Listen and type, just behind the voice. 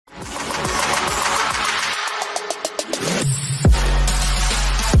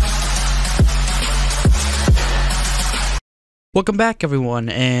Welcome back everyone,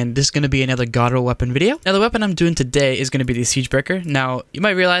 and this is going to be another God Role weapon video. Now the weapon I'm doing today is going to be the Siegebreaker. Now you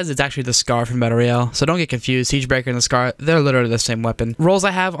might realize it's actually the Scar from Battle Royale, so don't get confused. Siegebreaker and the Scar, they're literally the same weapon. Roles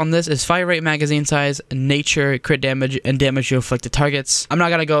I have on this is fire rate, magazine size, nature, crit damage, and damage to inflicted targets. I'm not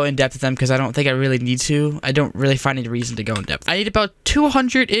going to go in depth with them because I don't think I really need to. I don't really find any reason to go in depth. I need about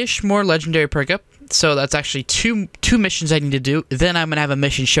 200-ish more legendary perk up. So that's actually two missions I need to do. Then I'm going to have a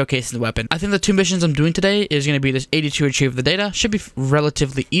mission showcasing the weapon. I think the two missions I'm doing today is going to be this 82 retrieve the data. Should be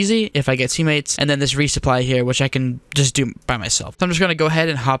relatively easy if I get teammates. And then this resupply here, which I can just do by myself. So I'm just going to go ahead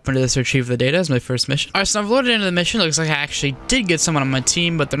and hop into this retrieve the data as my first mission. Alright, so I've loaded into the mission. It looks like I actually did get someone on my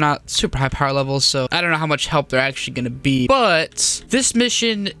team, but they're not super high power levels. So I don't know how much help they're actually going to be. But this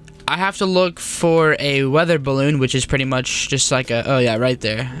mission, I have to look for a weather balloon, which is pretty much just like a, oh yeah, right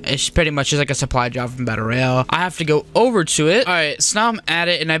there. It's pretty much just like a supply drop from Battle Royale. I have to go over to it. Alright, so now I'm at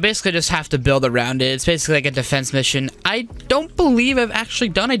it, and I basically just have to build around it. It's basically like a defense mission. I don't believe I've actually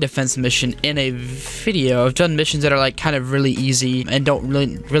done a defense mission in a video. I've done missions that are like kind of really easy and don't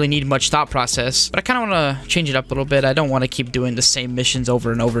really need much thought process. But I kind of want to change it up a little bit. I don't want to keep doing the same missions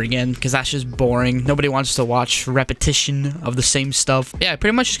over and over again because that's just boring. Nobody wants to watch repetition of the same stuff. Yeah, I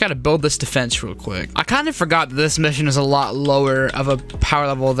pretty much just got to build this defense real quick. I kind of forgot that this mission is a lot lower of a power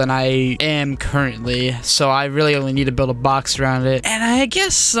level than I am currently, so I really only need to build a box around it. And I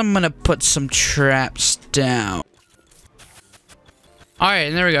guess I'm gonna put some traps down. Alright,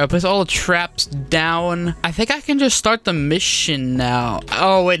 and there we go. I put all the traps down. I think I can just start the mission now.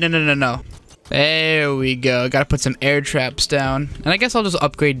 Oh, wait, no. There we go. Gotta put some air traps down. And I guess I'll just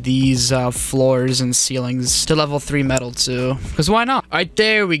upgrade these floors and ceilings to level 3 metal too. Because why not? Alright,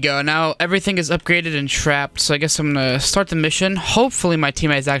 there we go. Now everything is upgraded and trapped. So I guess I'm gonna start the mission. Hopefully my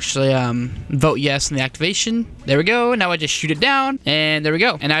teammates actually vote yes in the activation. There we go. Now I just shoot it down. And there we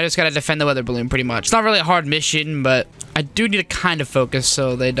go. And I just gotta defend the weather balloon pretty much. It's not really a hard mission, but I do need to kind of focus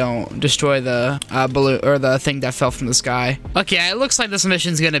so they don't destroy the balloon or the thing that fell from the sky. Okay, it looks like this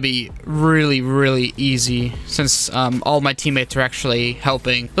mission's gonna be really easy since all my teammates are actually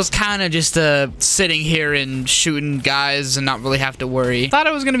helping. It was kind of just sitting here and shooting guys and not really have to worry. Thought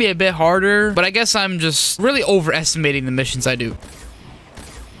it was gonna be a bit harder, but I guess I'm just really overestimating the missions I do.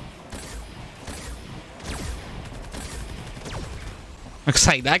 Looks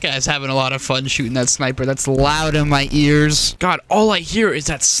like that guy's having a lot of fun shooting that sniper. That's loud in my ears. God, all I hear is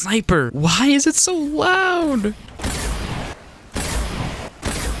that sniper. Why is it so loud?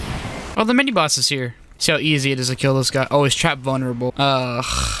 Oh, the mini boss is here. See how easy it is to kill this guy. Oh, he's trap vulnerable. Ugh.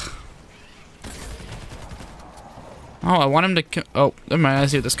 Oh, I want him to oh, never mind. I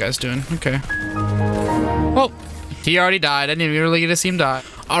see what this guy's doing. Okay. Oh, he already died. I didn't even really get to see him die.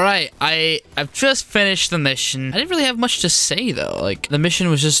 Alright, I've just finished the mission. I didn't really have much to say though. Like, the mission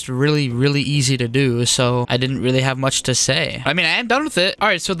was just really easy to do, so I didn't really have much to say. I mean, I am done with it.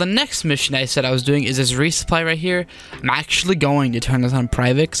 Alright, so the next mission I said I was doing is this resupply right here. I'm actually going to turn this on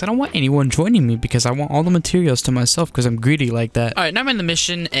private because I don't want anyone joining me because I want all the materials to myself because I'm greedy like that. Alright, now I'm in the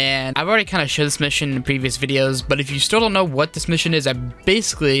mission, and I've already kind of showed this mission in previous videos, but if you still don't know what this mission is, I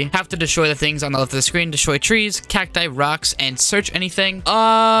basically have to destroy the things on the left of the screen, destroy trees, cacti, rocks, and search anything.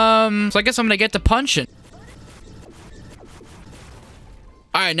 So I guess I'm gonna get to punching.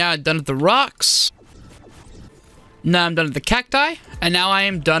 Alright, now I'm done with the rocks. Now I'm done with the cacti. And now I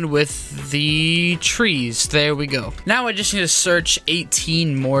am done with the trees. There we go. Now I just need to search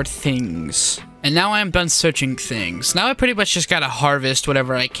 18 more things. And now I am done searching things. Now I pretty much just gotta harvest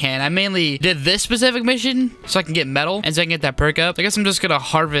whatever I can. I mainly did this specific mission so I can get metal and so I can get that perk up. I guess I'm just gonna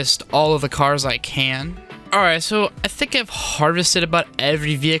harvest all of the cars I can. Alright, so I think I've harvested about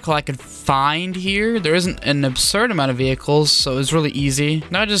every vehicle I could find here. There isn't an absurd amount of vehicles, so it's really easy.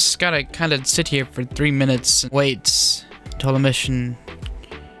 Now I just gotta kind of sit here for 3 minutes and wait until the mission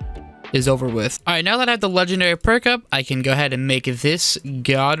is over with. Alright, now that I have the legendary perk up, I can go ahead and make this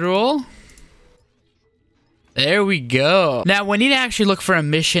God roll. There we go. Now, we need to actually look for a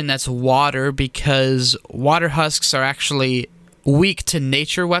mission that's water because water husks are actually weak to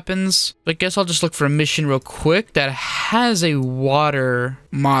nature weapons. I guess I'll just look for a mission real quick that has a water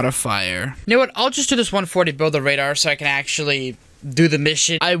modifier. You know what? I'll just do this 140 build the radar so I can actually do the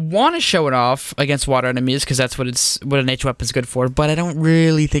mission. I want to show it off against water enemies because that's what a nature weapon is good for, but I don't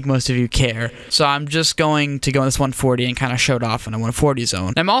really think most of you care. So I'm just going to go in this 140 and kind of show it off in a 140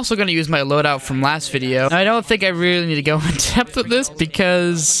 zone. I'm also going to use my loadout from last video. Now, I don't think I really need to go in depth with this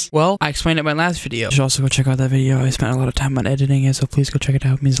because, well, I explained it in my last video. You should also go check out that video. I spent a lot of time on editing it, so please go check it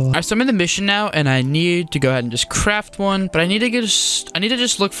out. It means a lot. Alright, so I'm in the mission now, and I need to go ahead and just craft one, but I need to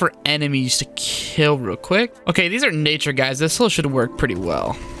just look for enemies to kill real quick. Okay, these are nature guys. This still should work pretty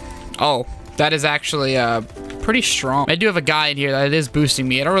well. Oh, that is actually pretty strong. I do have a guy in here that is boosting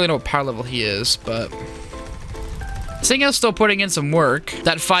me. I don't really know what power level he is, but this thing is still putting in some work.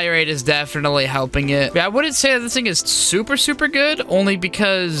 That fire rate is definitely helping it. Yeah, I wouldn't say that this thing is super, super good, only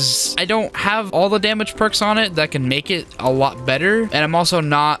because I don't have all the damage perks on it that can make it a lot better. And I'm also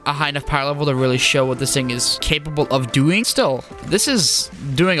not a high enough power level to really show what this thing is capable of doing. Still, this is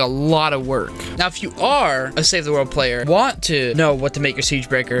doing a lot of work. Now, if you are a Save the World player, want to know what to make your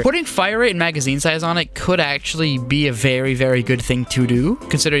Siegebreaker, putting fire rate and magazine size on it could actually be a very, very good thing to do,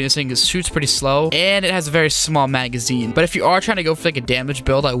 considering this thing shoots pretty slow and it has a very small magazine. But if you are trying to go for like a damage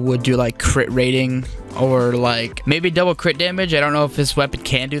build, I would do like crit rating or like maybe double crit damage. I don't know if this weapon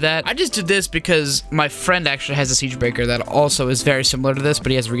can do that. I just did this because my friend actually has a Siegebreaker that also is very similar to this,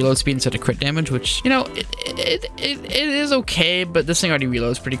 but he has reload speed instead of crit damage, which, you know, it is okay, but this thing already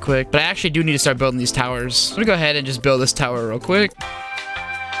reloads pretty quick. But I actually do need to start building these towers. I'm gonna go ahead and just build this tower real quick.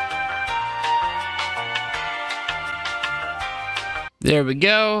 There we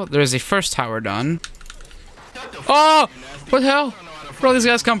go. There's a first tower done. Oh! What the hell? Where all these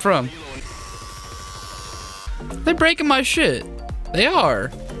guys come from? They're breaking my shit. They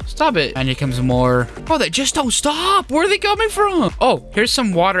are. Stop it. And here comes more. Oh, they just don't stop. Where are they coming from? Oh, here's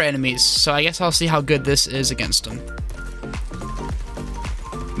some water enemies. So I guess I'll see how good this is against them.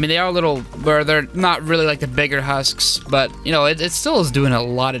 I mean, they are a little, or they're not really like the bigger husks, but, you know, it still is doing a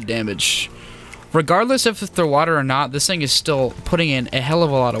lot of damage. Regardless if they're water or not, this thing is still putting in a hell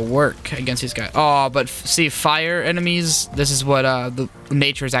of a lot of work against these guys. Oh, but see, fire enemies, this is what the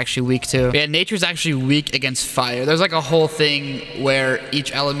nature is actually weak to. Yeah, nature is actually weak against fire. There's like a whole thing where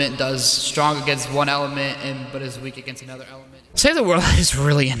each element does strong against one element but is weak against another element. Save the World is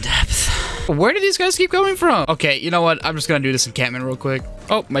really in depth. Where do these guys keep coming from? Okay, you know what? I'm just gonna do this encampment real quick.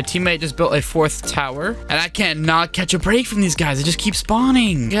 Oh, my teammate just built a fourth tower. And I can't not catch a break from these guys. They just keep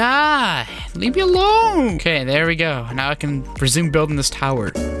spawning. God, leave me alone. Okay, there we go. Now I can resume building this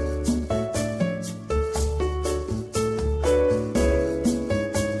tower.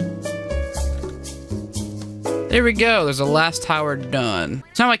 There we go. There's a last tower done.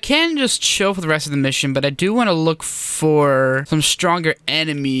 So now I can just chill for the rest of the mission, but I do want to look for some stronger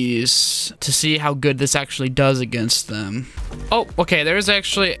enemies to see how good this actually does against them. Oh, okay. There's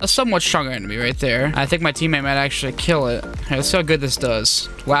actually a somewhat stronger enemy right there. I think my teammate might actually kill it. Okay, let's see how good this does.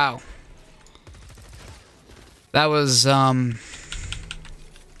 Wow. That was,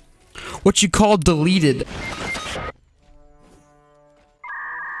 what you call deleted.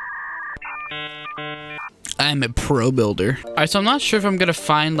 I'm a pro builder. Alright, so I'm not sure if I'm gonna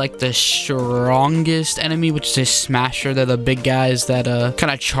find like the strongest enemy, which is a smasher. They're the big guys that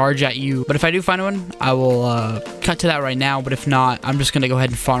kind of charge at you. But if I do find one, I will cut to that right now. But if not, I'm just gonna go ahead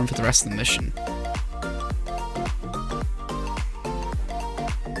and farm for the rest of the mission.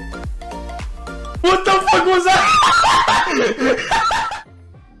 What the fuck was that?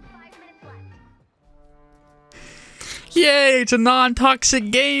 Yay, it's a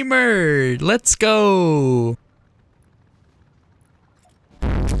non-toxic gamer. Let's go.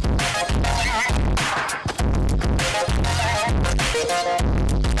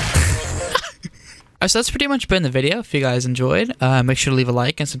 So that's pretty much been the video. If you guys enjoyed, make sure to leave a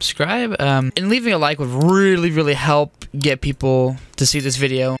like and subscribe. And leaving a like would really help get people to see this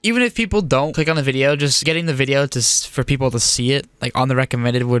video. Even if people don't click on the video, just getting the video for people to see it, like on the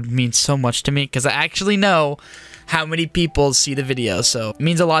recommended, would mean so much to me, because I actually know how many people see the video, so it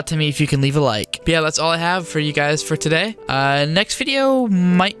means a lot to me if you can leave a like. But yeah, that's all I have for you guys for today. Next video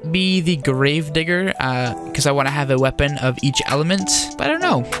might be the Gravedigger, because I want to have a weapon of each element, but I don't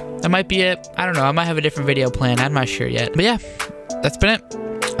know. That might be it. I don't know. I might have a different video planned. I'm not sure yet. But yeah, that's been it.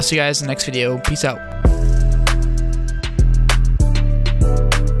 I'll see you guys in the next video. Peace out.